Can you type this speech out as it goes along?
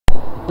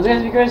What's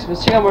guys, be Chris?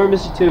 Let's check out Murder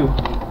Mystery 2.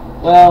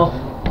 Well,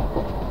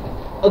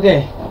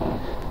 okay.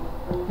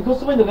 Here goes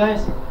the window,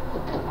 guys.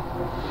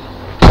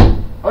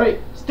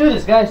 Alright, let's do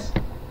this, guys.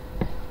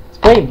 Let's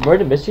play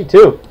Murder Mystery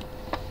 2.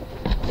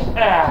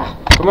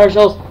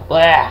 Commercials.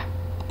 Blah.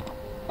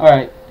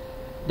 Alright.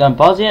 Done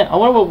pausing it. I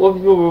wonder what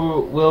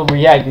people will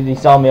react if they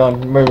saw me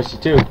on Murder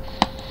Mystery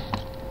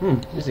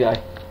 2. This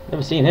guy.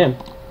 Never seen him.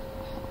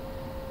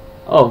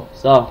 Oh,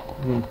 saw.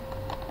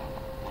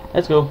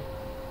 Let's go.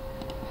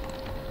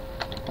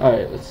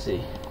 Alright, let's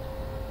see.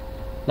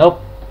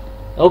 Nope.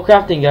 No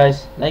crafting,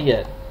 guys. Not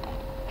yet.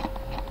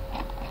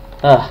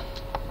 I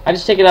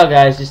just check it out,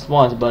 guys, just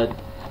once, but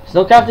there's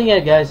no crafting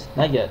yet, guys.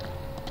 Not yet.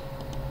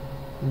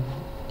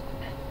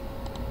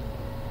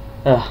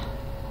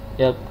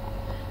 Yep.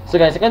 So,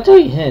 guys, I can tell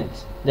you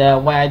hints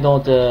that why I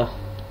don't.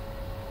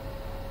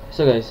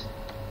 So, guys,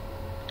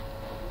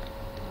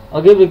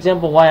 I'll give you an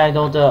example why I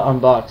don't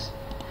unbox.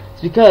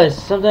 It's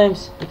because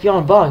sometimes if you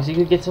unbox, you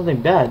could get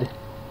something bad.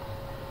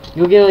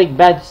 You'll get like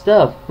bad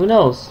stuff. Who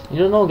knows? You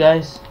don't know,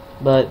 guys.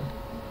 But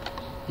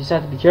you just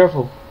have to be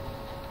careful.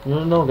 You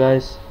don't know,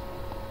 guys.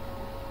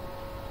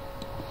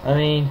 I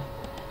mean,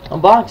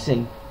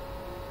 unboxing.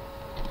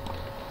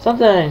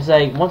 Sometimes,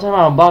 like one time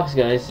I unboxed,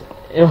 guys,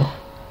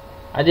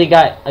 I did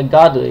got a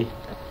godly,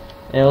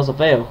 and it also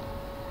failed.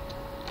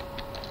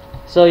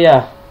 So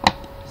yeah,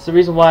 it's the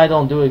reason why I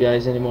don't do it,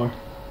 guys, anymore.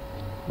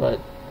 But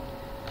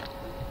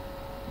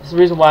it's the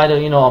reason why I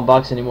don't,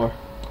 unbox anymore.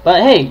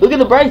 But hey, look at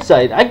the bright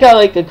side. I got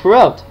like a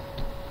corrupt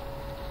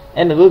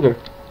and the Luger.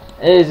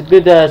 It's a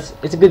good.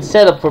 It's a good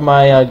setup for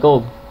my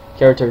gold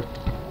character.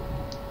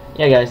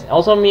 Yeah, guys.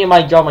 Also, me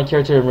might draw my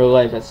character in real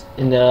life. That's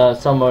in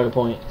some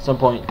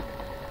point.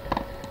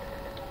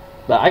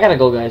 But I gotta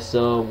go, guys.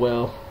 So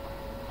well.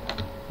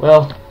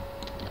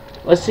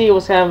 Let's see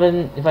what's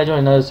happening if I join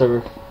another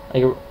server.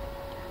 Like,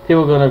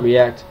 people are gonna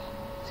react.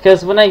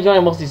 Because when I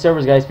join most of these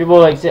servers, guys, people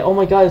like say, "Oh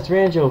my God, it's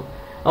Ranjo."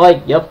 I'm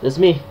like, "Yep, that's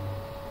me."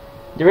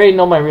 They already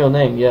know my real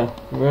name. Yeah,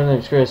 my real name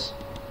is Chris.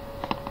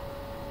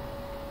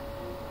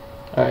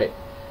 Alright,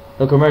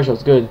 no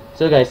commercials, good.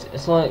 So guys,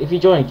 if you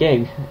join a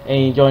game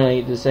and you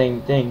join the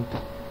same game,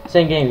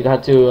 you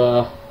have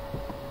to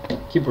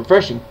keep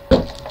refreshing.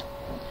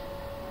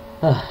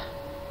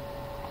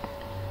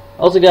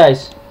 Also,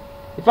 guys,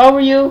 if I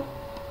were you,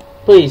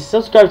 please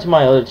subscribe to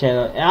my other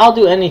channel, and I'll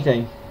do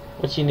anything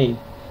what you need.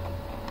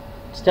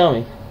 Just tell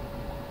me.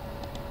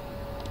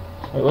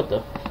 Wait, what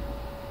the?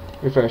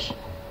 Refresh.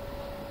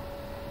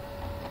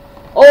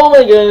 Oh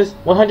my goodness,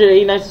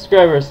 189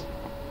 subscribers.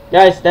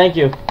 Guys, thank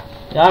you.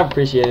 Yeah, I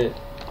appreciate it.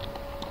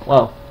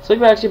 Wow, so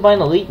people are actually buying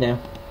Elite now.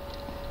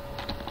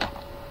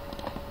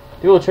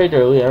 People trade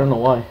their Elite, I don't know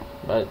why,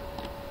 but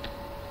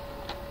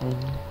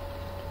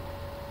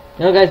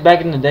guys,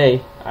 back in the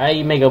day,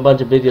 I make a bunch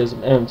of videos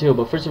of MM2,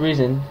 but for some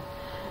reason,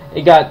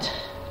 I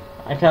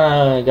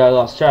kinda got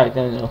lost track, I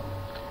don't know.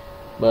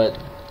 But,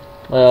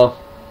 well,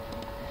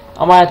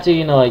 I might have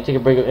to, like, take a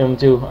break of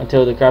MM2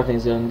 until the crafting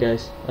is done,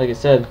 guys, like I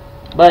said.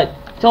 But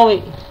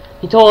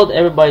he told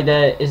everybody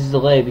that it's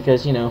delayed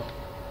because he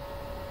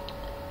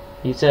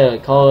said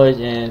at college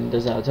and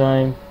doesn't have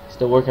time. He's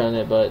still working on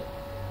it, but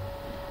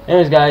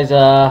anyways, guys,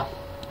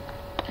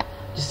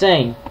 just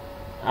saying,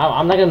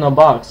 I'm not gonna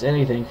unbox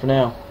anything for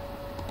now.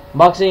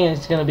 Unboxing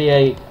is gonna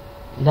be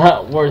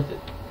not worth it.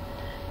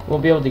 You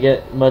won't be able to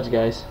get much,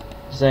 guys.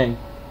 Just saying.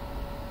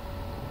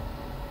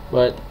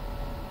 But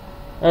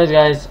anyways,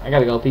 guys, I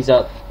gotta go. Peace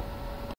out.